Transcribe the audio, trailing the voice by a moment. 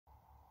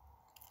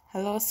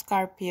Hello,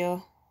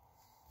 Scorpio.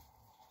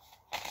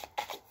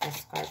 For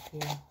Scorpio.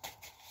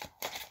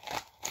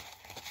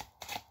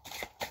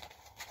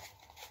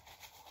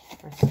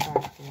 For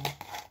Scorpio.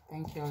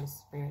 Thank you, Holy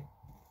Spirit.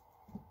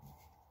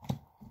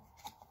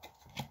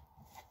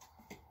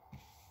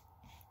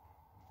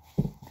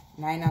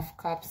 Nine of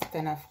Cups,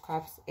 Ten of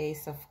Cups,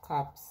 Ace of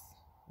Cups.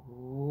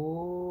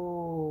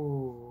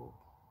 Ooh.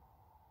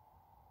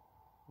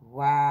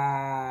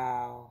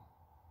 Wow.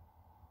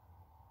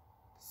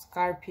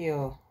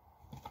 Scorpio.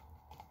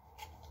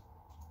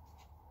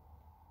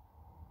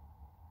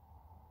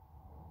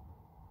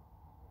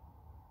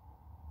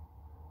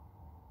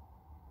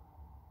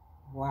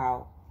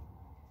 Wow.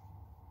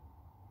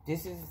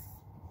 This is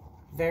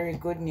very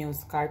good news,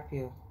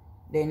 Scorpio.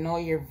 They know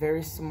you're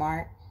very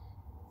smart.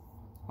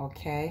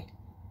 Okay.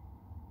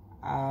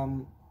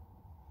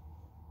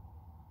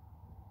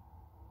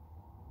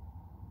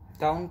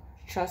 Don't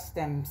trust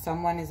them.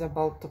 Someone is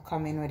about to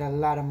come in with a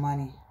lot of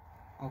money.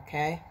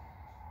 Okay.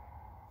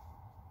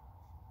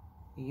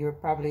 You're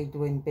probably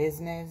doing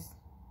business.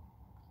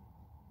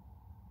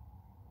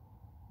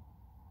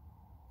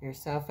 You're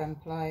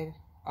self-employed,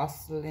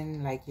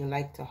 hustling, like you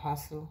like to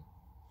hustle.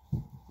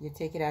 You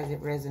take it as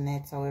it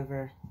resonates,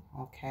 however,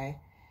 okay.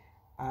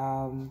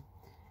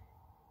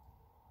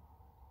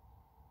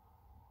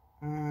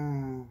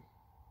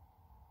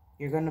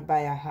 You're gonna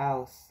buy a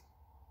house.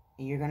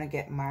 You're gonna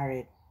get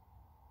married.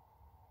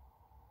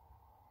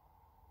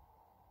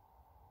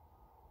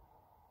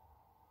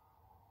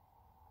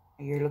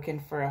 You're looking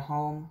for a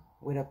home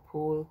with a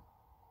pool.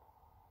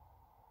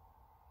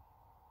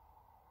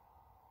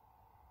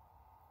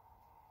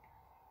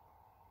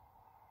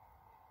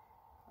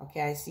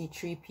 Okay, I see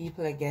 3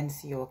 people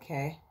against you,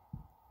 okay?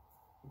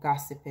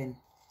 Gossiping.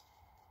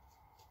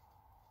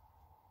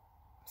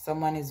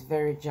 Someone is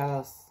very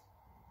jealous.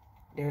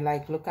 They're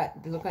like, look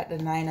at the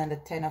 9 and the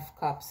 10 of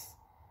Cups.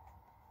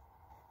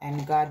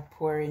 And God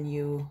pouring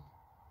you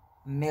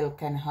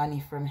milk and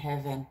honey from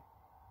heaven.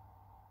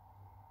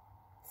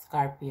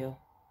 Scorpio.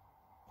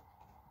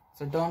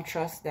 So don't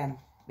trust them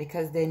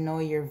because they know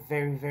you're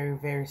very, very,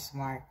 very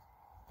smart.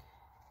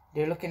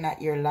 They're looking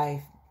at your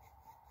life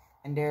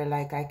and they're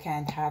like, I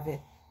can't have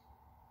it.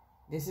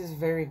 This is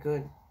very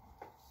good.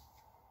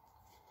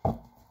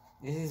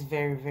 This is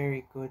very,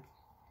 very good.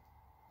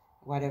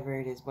 Whatever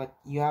it is. But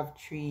you have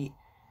 3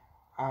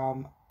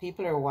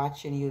 people are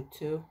watching you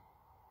too.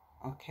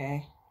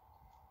 Okay.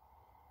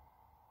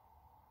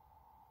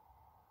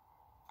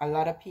 A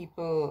lot of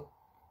people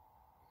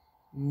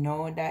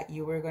know that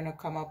you were going to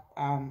come up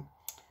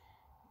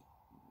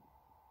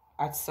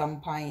at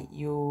some point.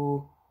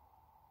 You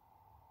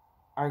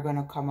are going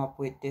to come up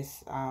with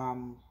this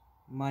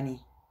money,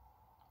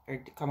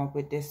 or come up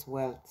with this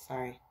wealth,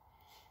 sorry.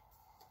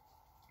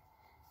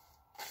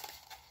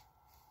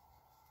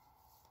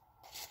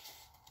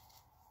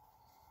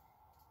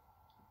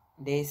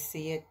 They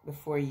see it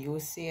before you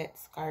see it,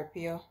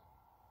 Scorpio.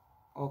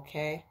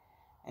 Okay.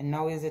 And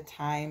now is the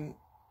time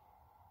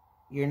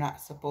you're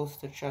not supposed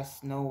to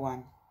trust no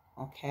one.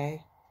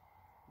 Okay.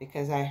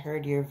 Because I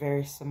heard you're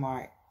very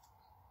smart.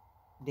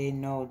 They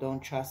know,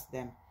 don't trust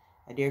them.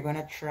 They're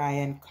gonna try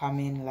and come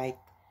in like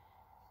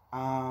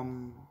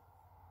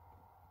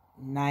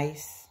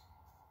nice.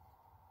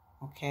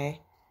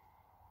 Okay.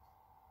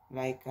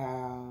 Like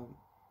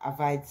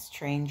avoid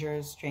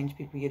strangers, strange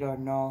people you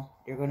don't know.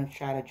 They're gonna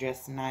try to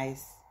dress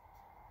nice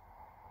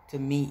to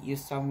meet you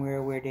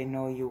somewhere where they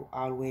know you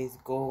always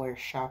go, or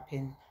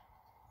shopping.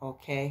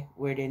 Okay,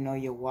 where they know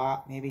you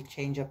walk. Maybe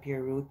change up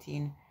your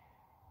routine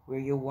where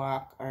you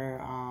walk,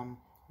 or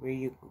where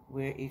you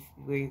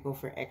go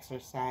for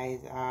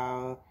exercise.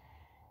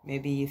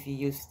 Maybe if you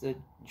used to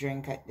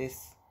drink at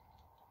this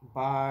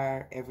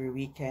bar every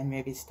weekend,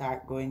 maybe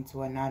start going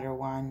to another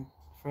one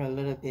for a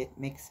little bit,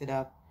 mix it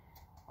up.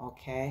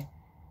 Okay,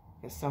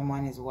 because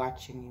someone is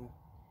watching you,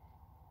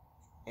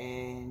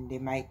 and they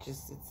might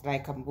just, it's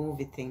like a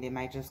movie thing, they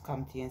might just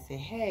come to you and say,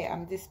 hey,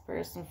 I'm this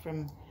person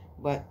from,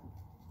 but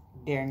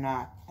they're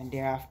not, and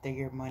they're after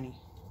your money.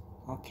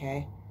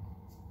 Okay,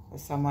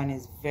 because someone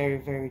is very,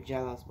 very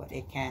jealous, but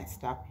they can't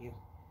stop you,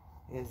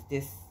 because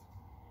this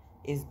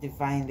is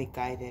divinely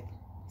guided.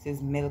 This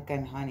is milk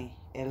and honey,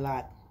 a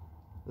lot,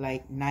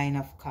 like 9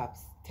 of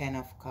Cups, 10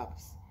 of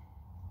Cups.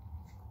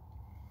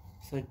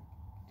 So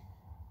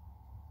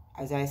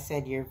as I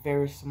said, you're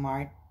very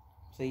smart,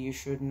 so you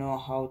should know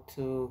how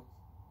to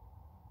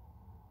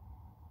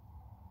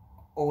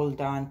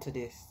hold on to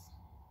this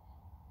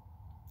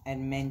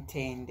and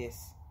maintain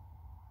this.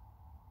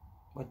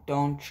 But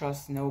don't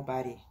trust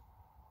nobody,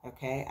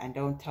 okay? And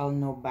don't tell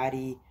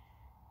nobody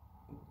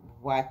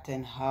what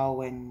and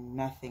how and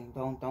nothing.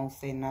 Don't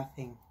say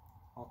nothing,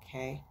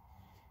 okay?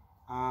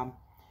 A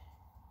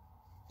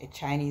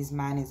Chinese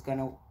man is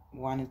gonna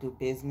want to do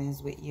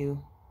business with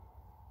you,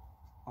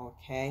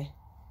 okay?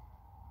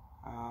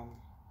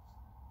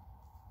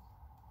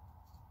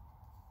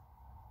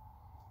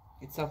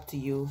 It's up to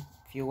you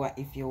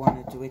if you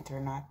want to do it or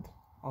not,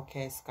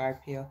 okay,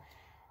 Scorpio.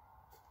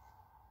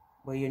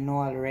 But you know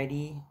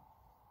already,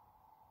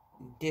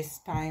 this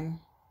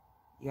time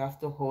You have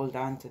to hold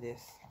on to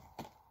this.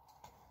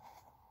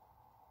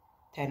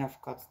 10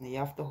 of Cups. Now you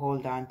have to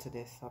hold on to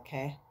this,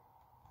 okay?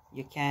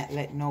 You can't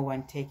let no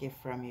one take it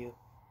from you.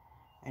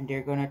 And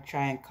they're going to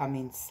try and come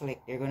in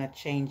slick. They're going to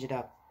change it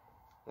up.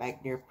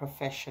 Like they're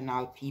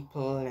professional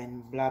people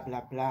and blah,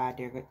 blah, blah.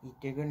 They're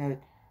going to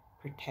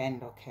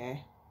pretend,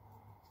 okay?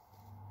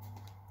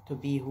 To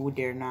be who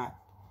they're not.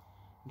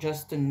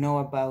 Just to know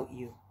about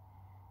you.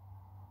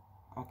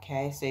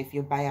 Okay? So if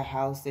you buy a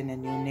house in a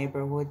new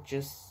neighborhood,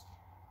 just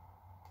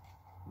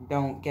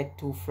don't get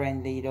too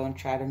friendly. Don't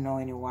try to know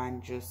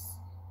anyone. Just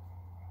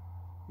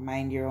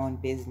mind your own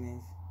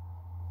business.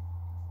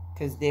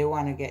 Because they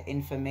want to get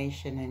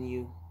information in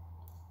you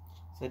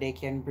so they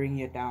can bring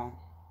you down.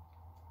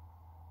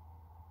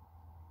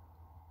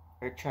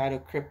 Or try to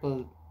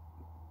cripple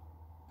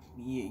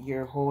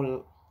your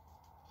whole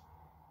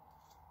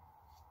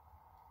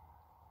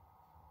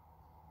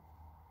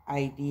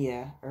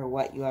idea or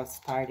what you have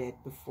started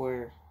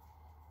before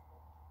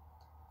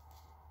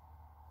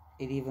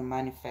it even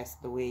manifests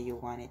the way you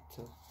want it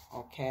to.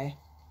 Okay?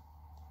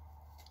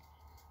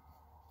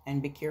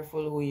 And be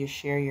careful who you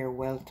share your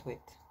wealth with.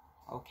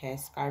 Okay,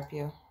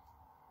 Scorpio?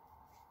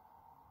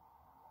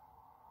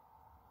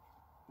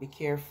 Be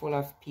careful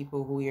of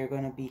people who you're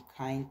going to be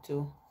kind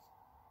to.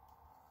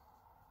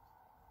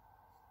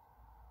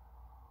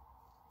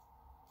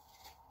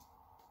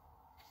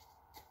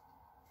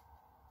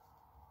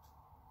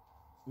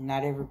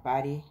 Not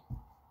everybody.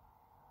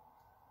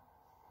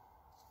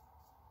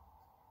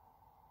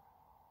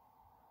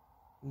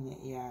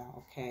 Yeah,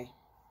 okay.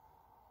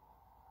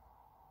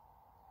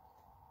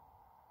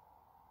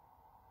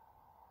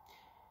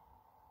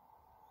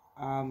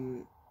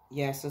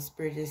 Yeah, so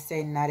Spirit is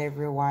saying not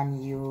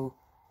everyone you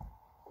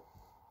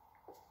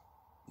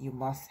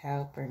must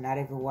help, or not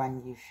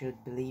everyone you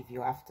should believe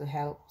you have to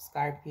help,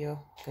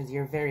 Scorpio, because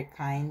you're very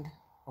kind,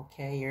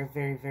 okay? You're a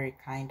very, very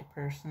kind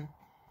person.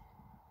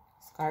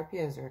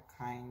 Scorpios are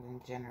kind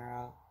in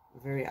general,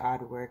 very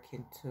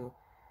hardworking too.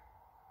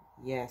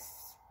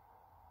 Yes.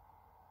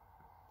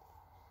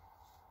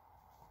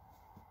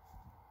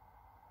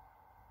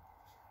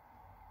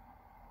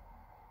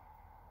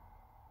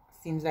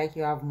 Seems like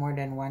you have more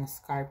than one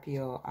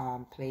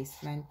Scorpio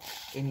placement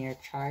in your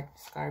chart,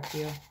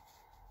 Scorpio.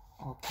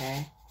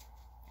 Okay.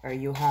 Or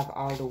you have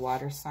all the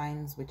water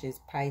signs, which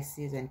is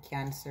Pisces and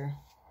Cancer.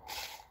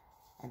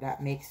 And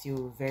that makes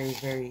you very,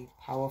 very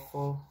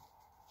powerful.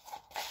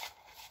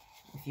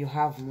 If you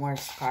have more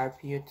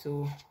Scorpio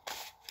too,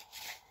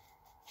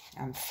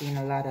 I'm getting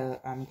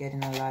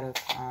a lot of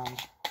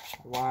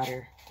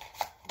water.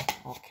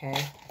 Okay.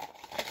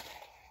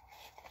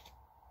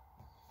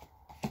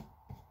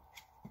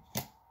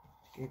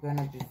 You're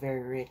gonna be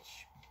very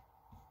rich.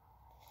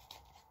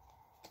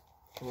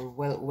 Or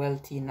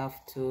wealthy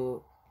enough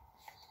to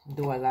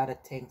do a lot of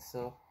things.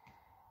 So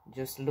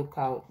just look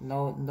out.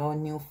 No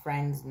new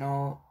friends,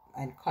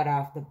 and cut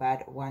off the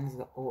bad ones,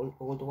 the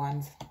old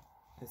ones.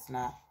 It's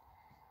not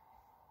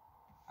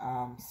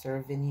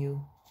serving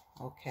you.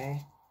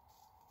 Okay.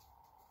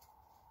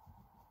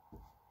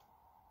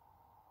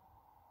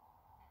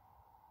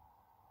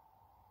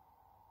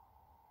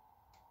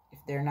 If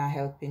they're not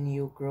helping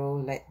you grow,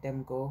 let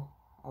them go.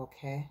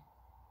 Okay.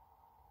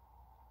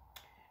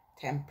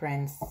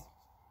 Temperance,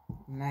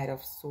 Knight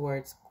of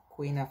Swords,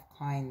 Queen of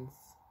Coins.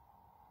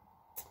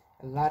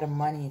 A lot of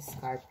money,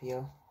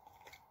 Scorpio.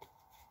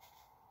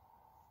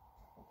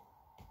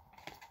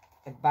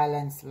 A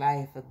balanced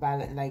life,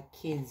 like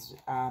kids,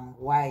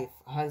 wife,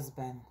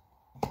 husband,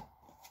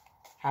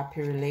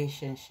 happy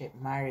relationship,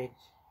 marriage.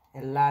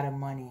 A lot of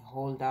money.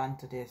 Hold on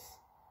to this.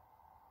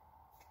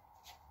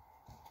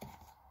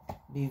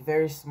 Be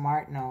very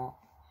smart now.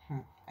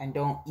 And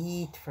don't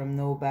eat from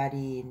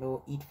nobody.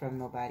 Don't eat from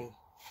nobody.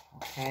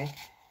 Okay?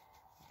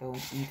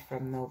 Don't eat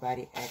from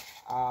nobody at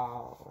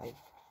all. Like,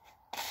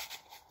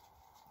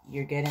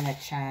 you're getting a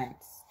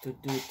chance to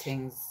do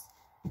things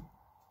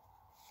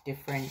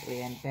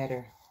differently and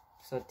better.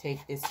 So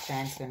take this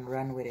chance and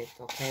run with it.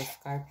 Okay,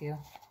 Scorpio?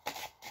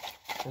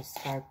 So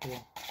Scorpio.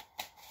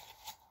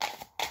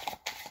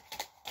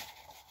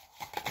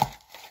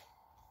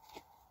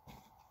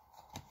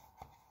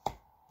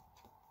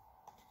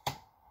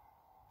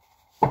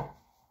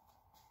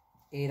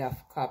 Eight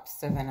of Cups,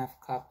 Seven of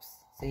Cups.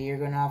 So you're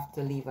going to have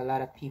to leave a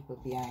lot of people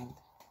behind.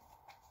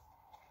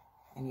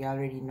 And you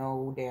already know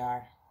who they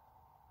are.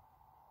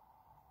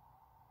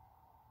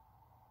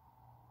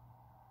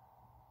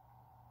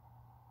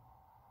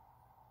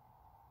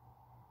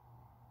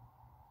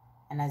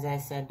 And as I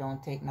said,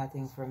 don't take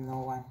nothing from no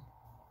one.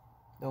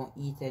 Don't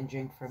eat and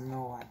drink from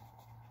no one.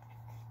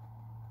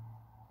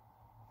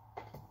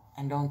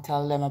 And don't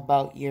tell them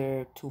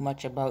too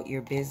much about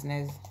your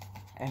business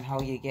and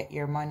how you get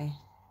your money.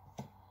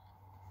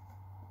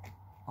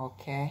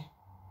 Okay?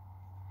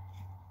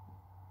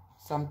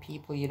 Some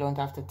people, you don't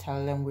have to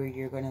tell them where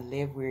you're going to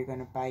live, where you're going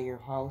to buy your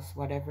house,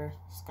 whatever,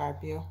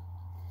 Scorpio.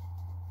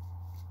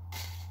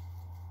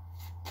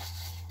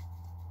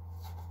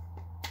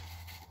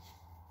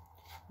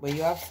 But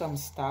you have some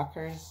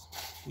stalkers.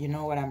 You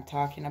know what I'm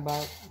talking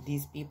about.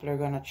 These people are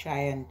going to try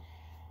and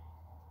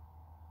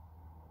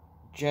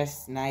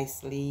dress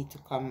nicely to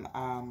come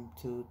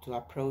to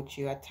approach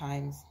you at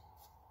times.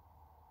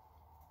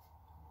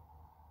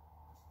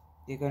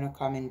 They're gonna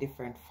come in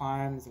different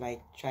forms,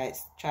 like try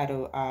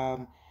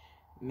to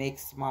make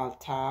small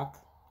talk,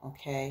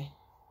 okay?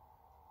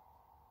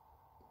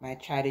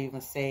 Might try to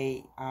even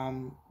say,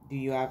 do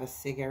you have a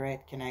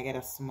cigarette? Can I get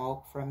a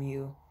smoke from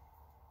you?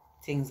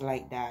 Things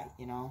like that,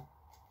 you know,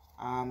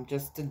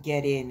 just to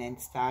get in and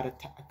start a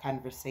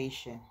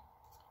conversation,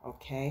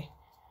 okay?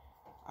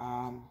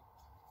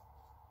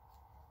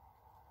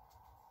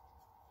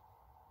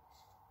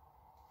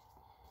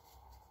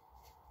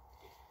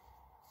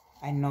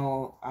 I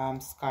know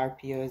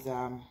Scorpios,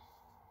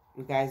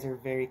 you guys are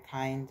very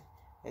kind.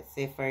 Let's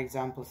say, for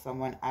example,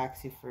 someone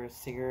asks you for a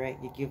cigarette.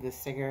 You give the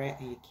cigarette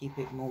and you keep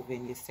it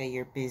moving. You say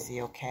you're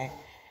busy, okay?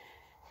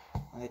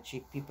 Let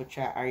you people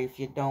try, or if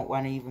you don't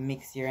want to even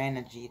mix your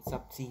energy, it's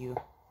up to you.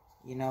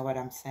 You know what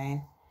I'm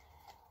saying?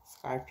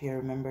 Scorpio,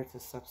 remember to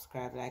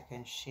subscribe, like,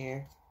 and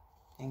share.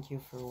 Thank you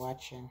for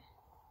watching.